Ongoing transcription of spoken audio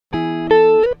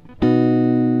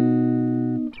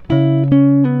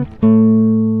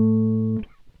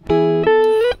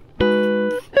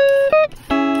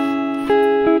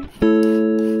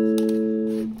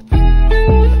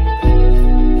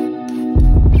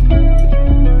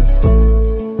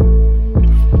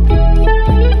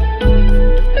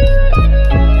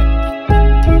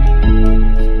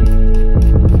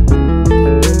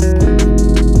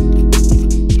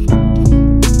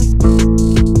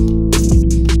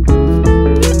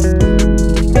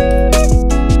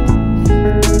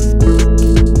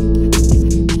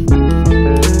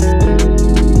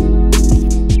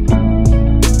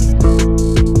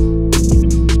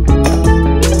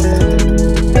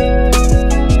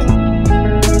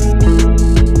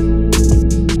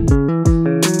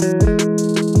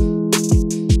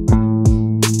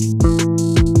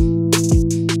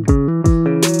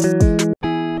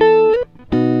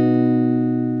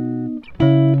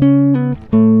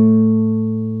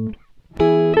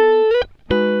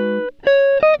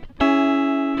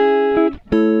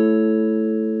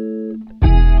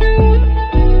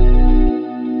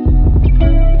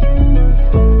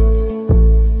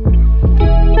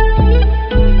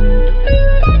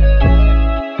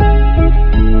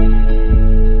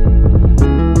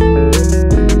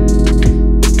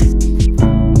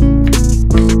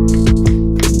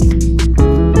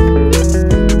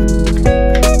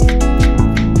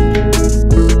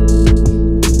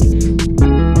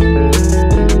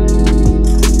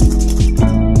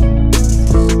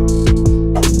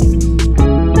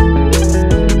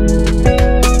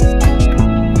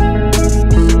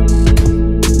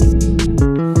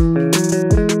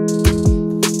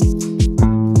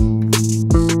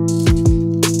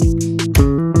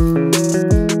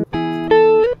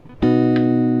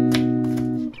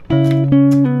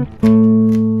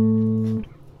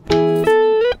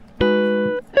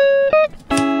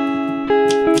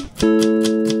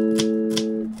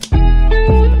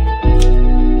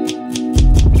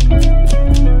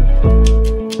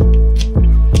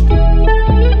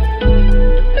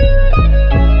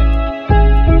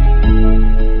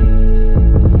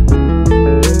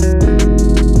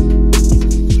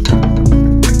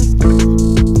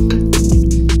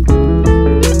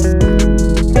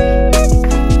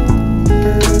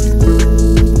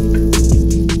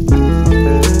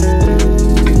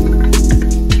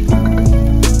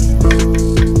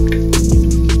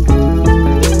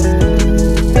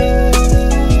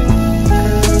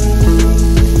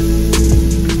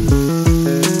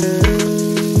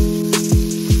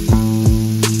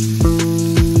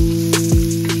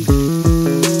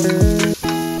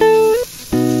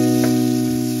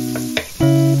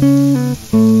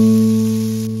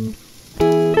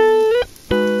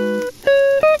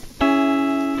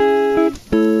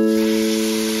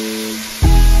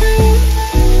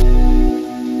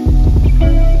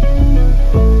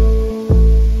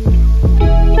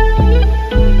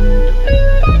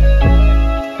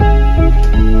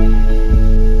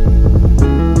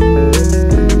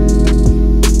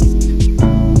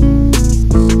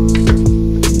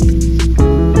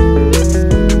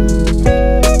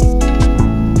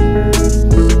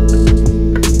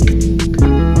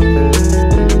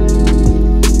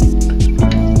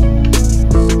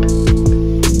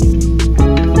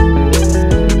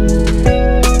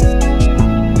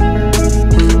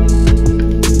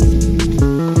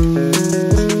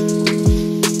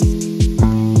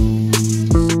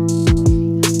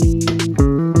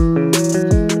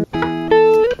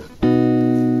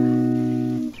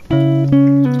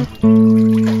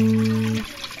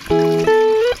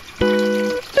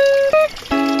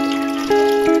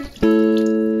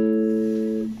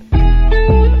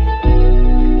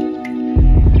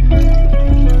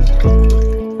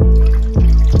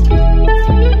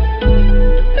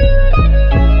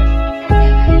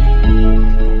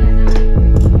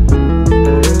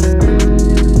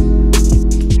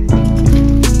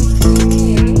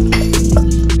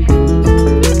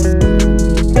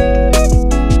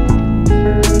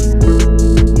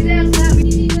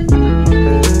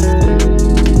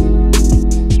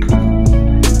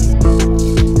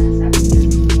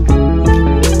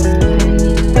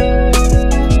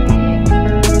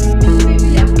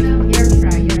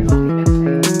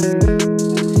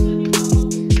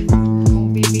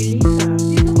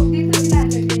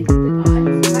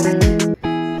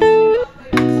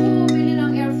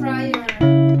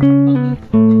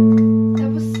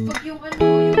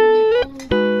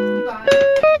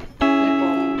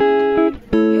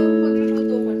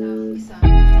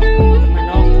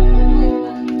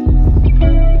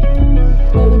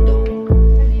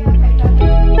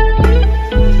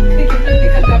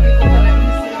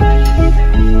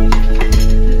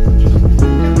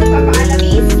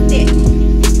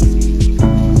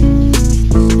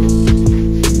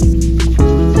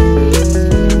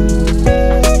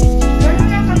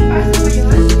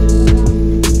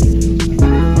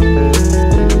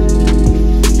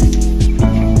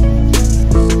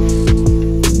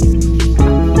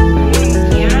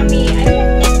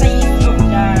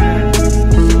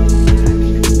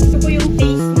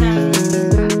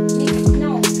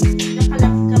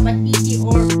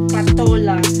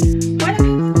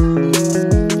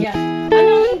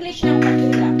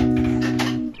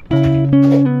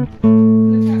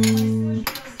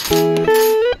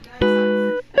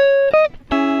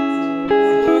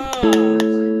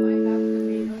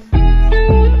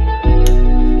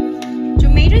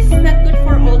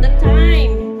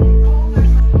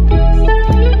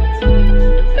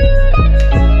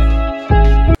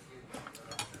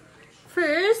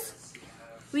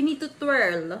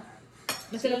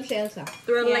Twirl si Elsa.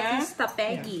 Twirl like Mr.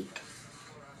 Peggy.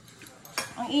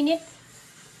 Ang init.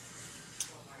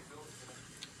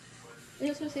 You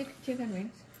also say chicken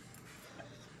wings?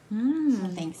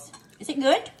 Thanks. Is it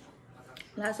good?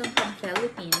 Lasang from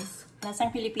Philippines.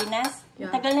 Lasang Pilipinas? Yeah.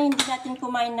 Tagal na hindi natin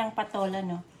kumain ng patola,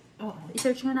 no? Oo.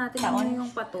 I-search nga natin ano yung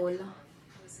patola.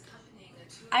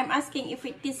 I'm asking if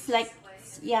it is like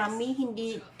yummy,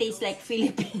 hindi taste like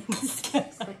Philippines.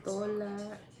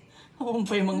 Patola. Oo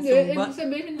pa yung mga Hindi, sumba. ibig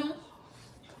sabihin nung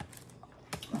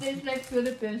tastes like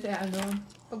Philippines,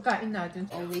 pagkain natin.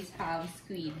 Always have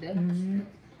squid.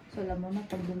 So, alam mo na,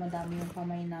 pag dumadami yung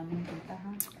kamay namin dito,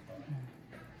 ha?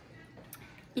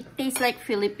 It tastes like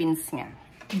Philippines nga.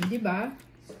 Di ba?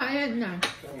 Ayan na.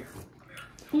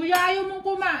 Kuya, ayaw mong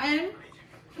kumain?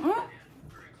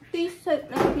 Tastes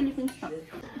like Philippines nga.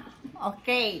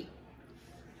 Okay.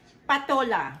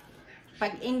 Patola.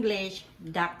 Pag English,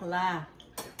 dakla.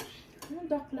 Ano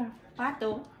dakla?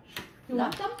 Pato.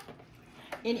 Latam?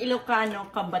 In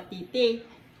Ilocano, kabatite.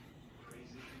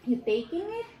 You taking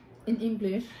it? In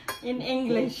English? In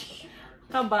English,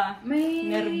 kaba. May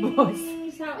Nervous.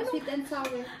 sweet and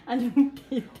sour. Anong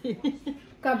titi?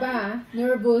 Kaba,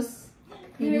 nervous.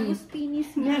 Nervous penis.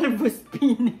 Nervous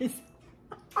penis.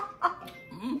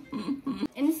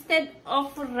 Instead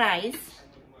of rice,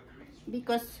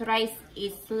 because rice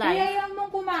is life, Ayaw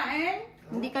mong kumain?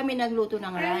 hindi kami nagluto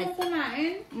ng Ayaw rice. mong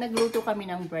kumain? Nagluto kami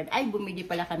ng bread. Ay, bumili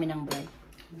pala kami ng bread.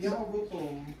 Hindi ako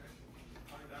gutom.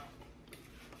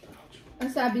 Ang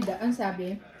sabi,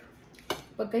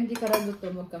 pagka hindi ka raw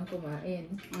gutom, huwag kang kumain.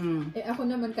 Eh ako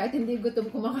naman, kahit hindi gutom,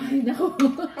 kumakain ako.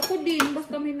 Ako din,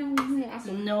 basta may nangyay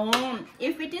ako. No.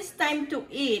 If it is time to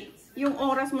eat, yung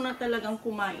oras mo na talagang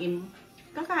kumain,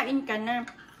 kakain ka na.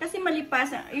 Kasi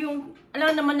malipas, yung,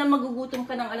 alam naman na magugutom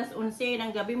ka ng alas 11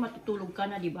 ng gabi, matutulog ka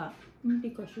na, di ba?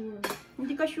 Hindi ka sure.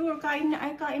 Hindi ka sure, kain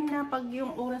na pag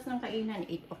yung oras ng kainan,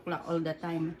 8 o'clock all the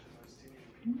time.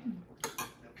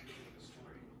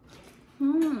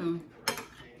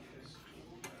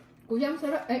 Kuya, ang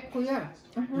sarap. Kuya,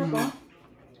 ang sarap ba?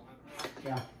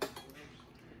 Yeah.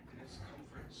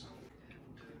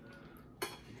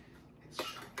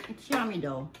 It's yummy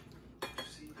though.